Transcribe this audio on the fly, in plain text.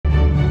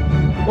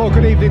Well,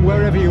 good evening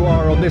wherever you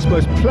are on this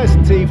most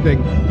pleasant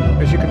evening.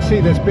 As you can see,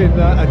 there's been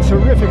a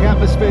terrific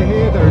atmosphere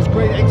here. There is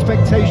great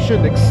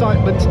expectation,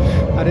 excitement,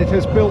 and it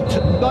has built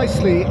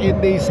nicely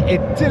in these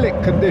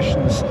idyllic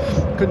conditions.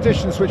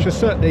 Conditions which are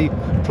certainly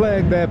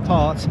playing their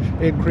part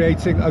in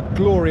creating a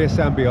glorious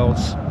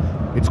ambience.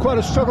 It's quite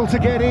a struggle to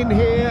get in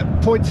here,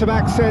 points of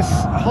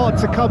access hard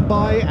to come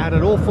by, and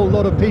an awful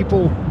lot of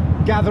people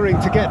gathering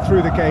to get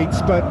through the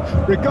gates, but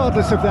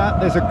regardless of that,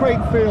 there's a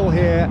great feel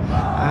here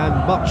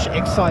and much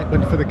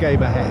excitement for the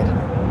game ahead.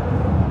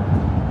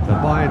 The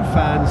Bayern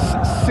fans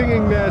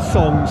singing their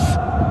songs.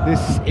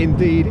 This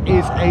indeed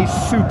is a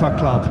super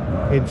club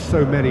in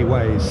so many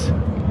ways.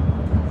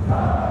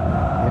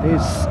 It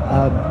is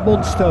a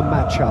monster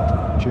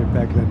matchup, Jim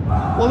Beglin.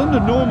 Well, under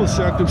normal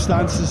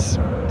circumstances,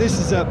 this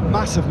is a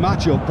massive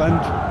matchup, and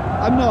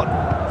I'm not...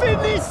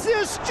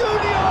 Vinicius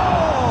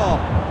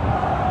Junior!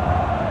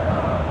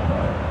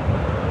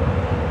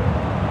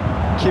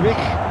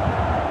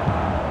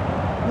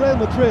 Real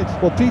Madrid.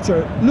 Well,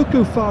 Peter, look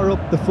how far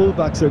up the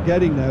fullbacks are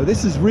getting now.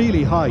 This is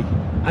really high.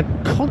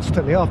 And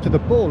constantly after the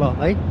ball, aren't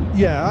they?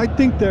 Yeah, I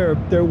think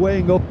they're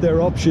weighing up their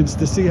options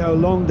to see how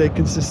long they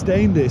can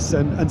sustain this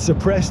and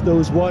suppress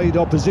those wide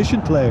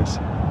opposition players.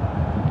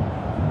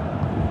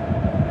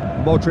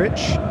 Modric.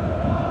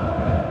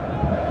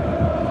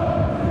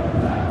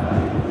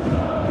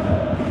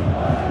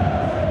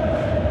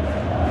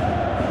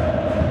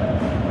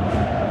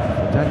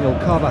 Daniel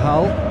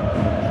Carvajal.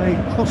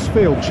 Playing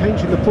cross-field,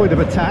 changing the point of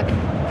attack.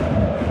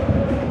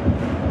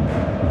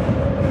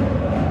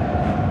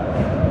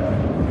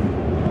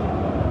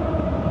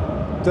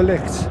 De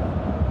Ligt.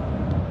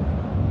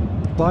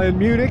 Bayern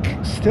Munich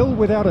still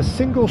without a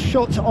single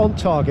shot on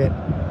target.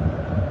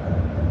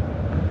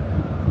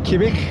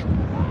 Kimmich.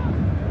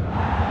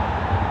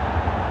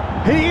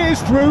 He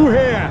is through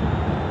here.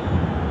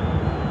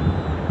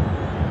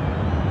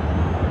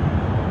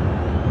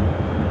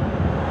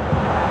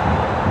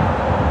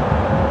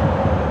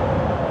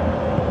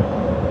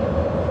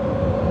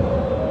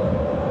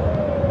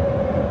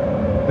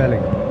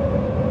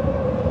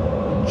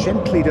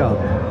 Gently done.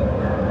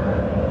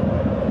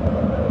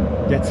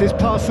 Gets his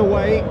pass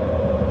away.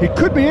 He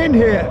could be in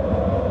here.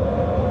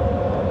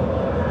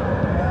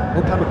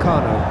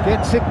 Upamecano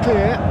gets it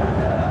clear.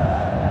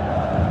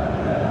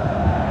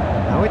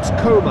 Now it's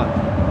Coman.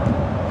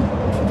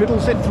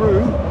 Fiddles it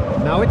through.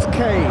 Now it's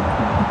Kane.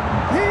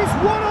 He's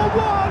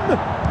one-on-one!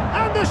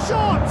 And the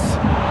shot!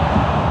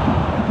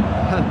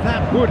 And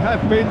that would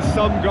have been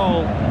some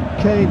goal.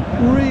 Kane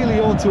really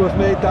ought to have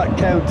made that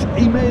count.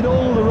 He made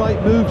all the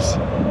right moves.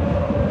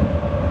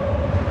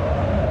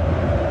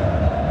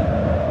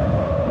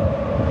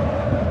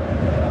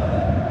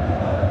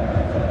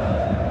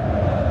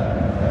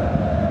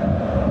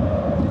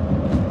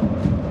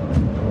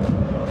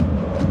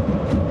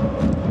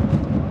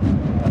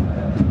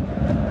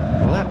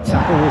 Well, that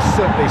tackle was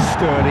certainly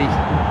sturdy.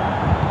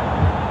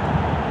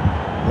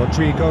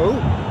 Rodrigo.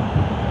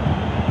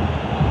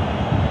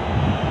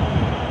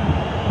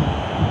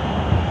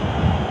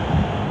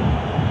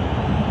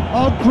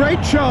 Oh,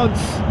 great chance!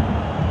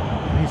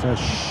 He's a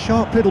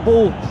sharp little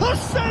ball.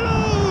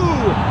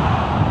 Marcelo!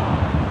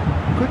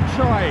 Good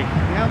try.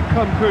 The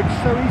outcome could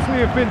so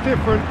easily have been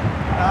different.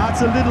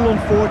 That's a little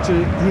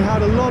unfortunate. He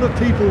had a lot of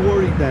people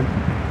worried then.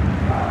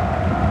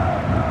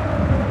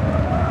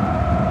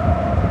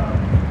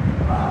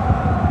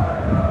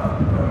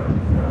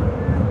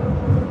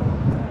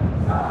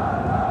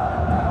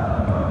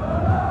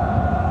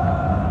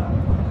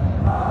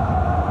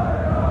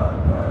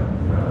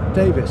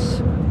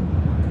 Davis.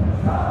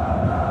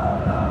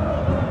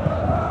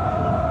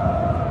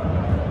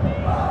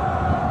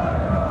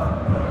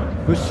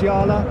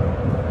 Musiala,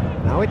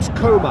 now it's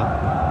Coman,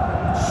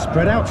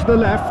 spread out to the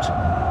left,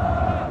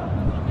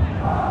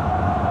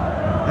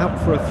 out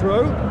for a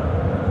throw,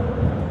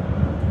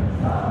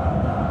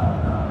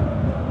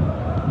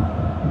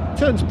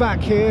 turns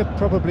back here,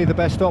 probably the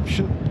best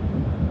option.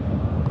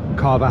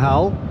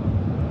 Carvajal,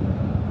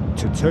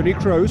 to Toni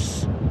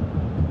Kroos,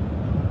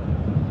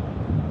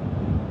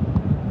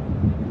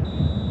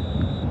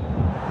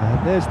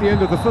 and there's the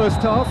end of the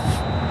first half.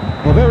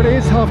 Well, there it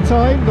is,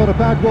 half-time, not a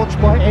bad watch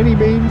by any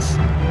means,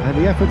 and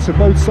the efforts of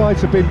both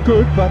sides have been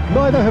good, but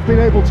neither have been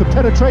able to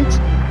penetrate,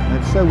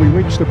 and so we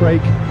reach the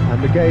break,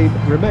 and the game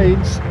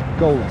remains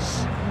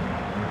goalless.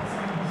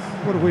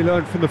 What have we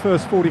learned from the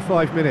first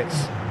 45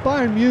 minutes?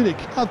 Bayern Munich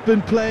have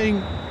been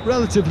playing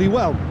relatively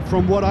well,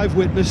 from what I've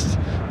witnessed.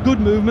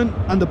 Good movement,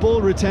 and the ball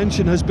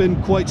retention has been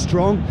quite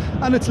strong,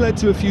 and it's led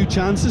to a few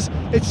chances.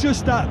 It's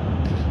just that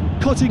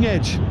cutting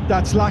edge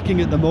that's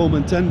lacking at the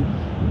moment, and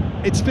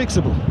it's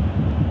fixable.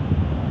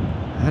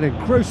 An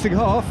engrossing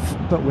half,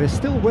 but we're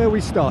still where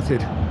we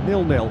started,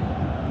 0-0.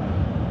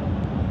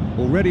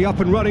 Already up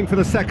and running for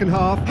the second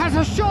half. Has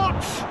a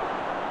shot!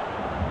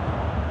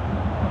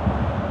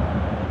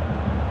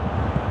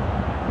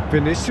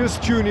 Vinicius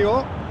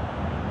Junior.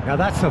 Now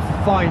that's a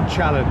fine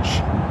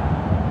challenge.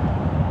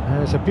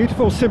 There's a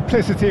beautiful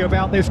simplicity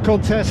about this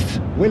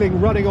contest.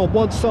 Willing running on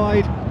one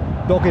side,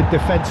 Dogged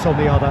defence on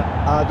the other.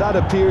 That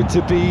appeared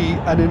to be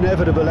an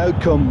inevitable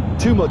outcome.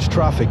 Too much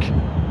traffic.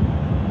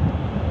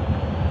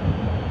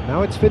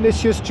 Now it's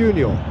Vinicius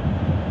Junior.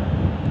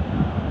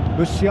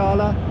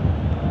 Musiala.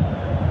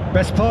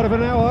 Best part of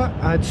an hour,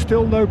 and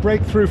still no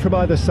breakthrough from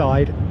either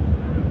side.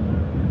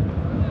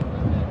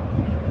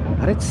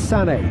 And it's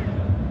Sané.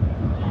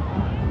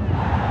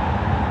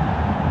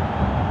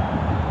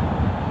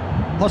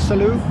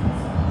 Joselu.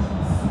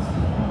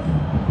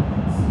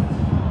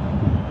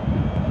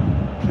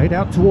 Played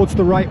out towards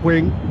the right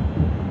wing.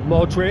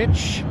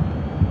 Modric.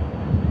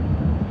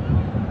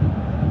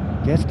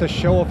 Gets to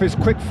show off his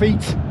quick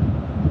feet.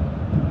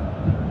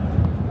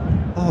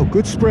 Oh,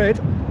 good spread.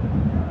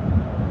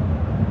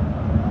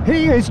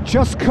 He is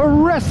just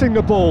caressing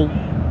the ball.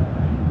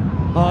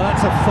 Oh,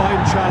 that's a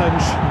fine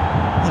challenge.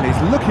 Well,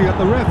 he's looking at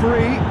the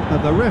referee,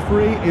 and the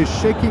referee is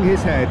shaking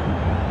his head.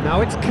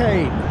 Now it's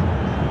Kane.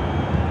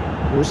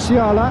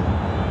 Musiala.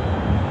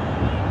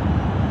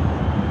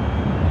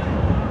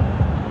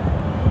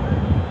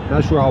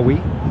 Najraoui.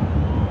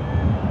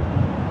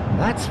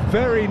 That's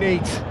very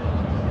neat.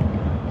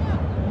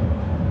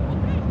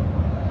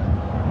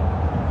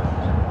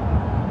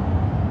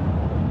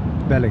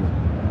 Bellingham.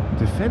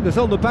 Defenders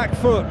on the back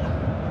foot.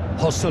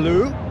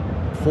 Joselu.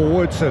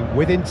 Forwards and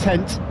with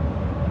intent.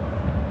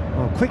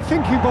 Oh, quick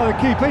thinking by the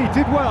keeper, he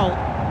did well.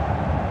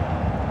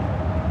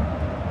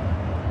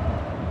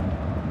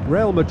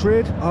 Real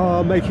Madrid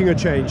are making a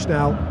change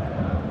now.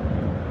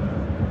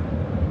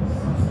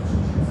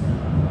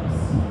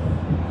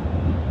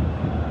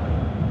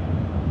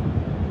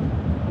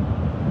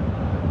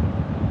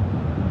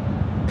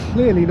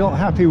 Clearly not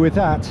happy with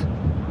that.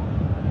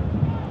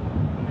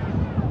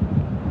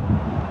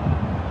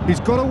 He's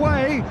got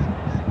away.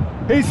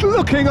 He's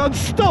looking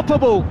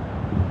unstoppable.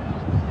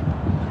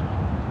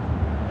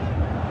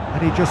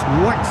 And he just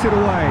whacks it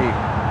away.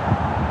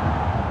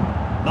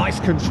 Nice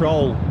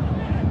control.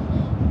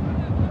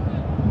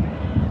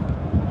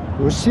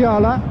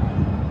 Musiala.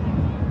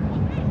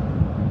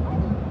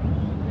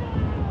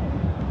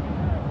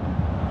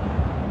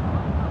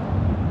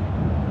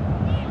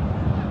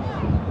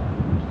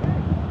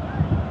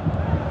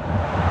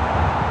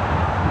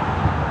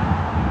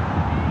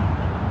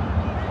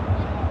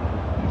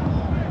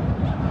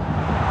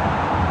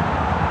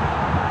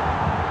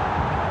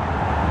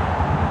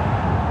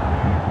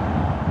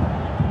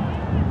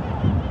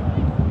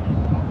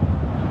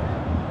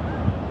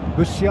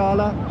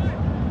 Musiala,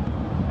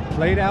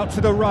 played out to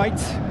the right.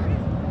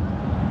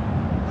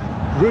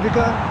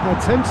 Rudiger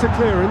attempts a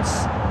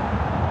clearance.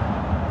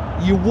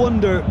 You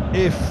wonder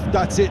if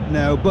that's it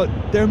now, but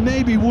there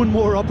may be one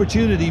more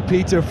opportunity,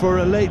 Peter, for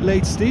a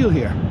late steal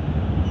here.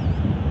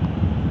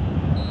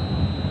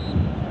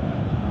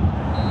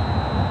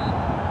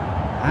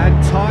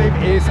 And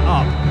time is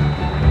up.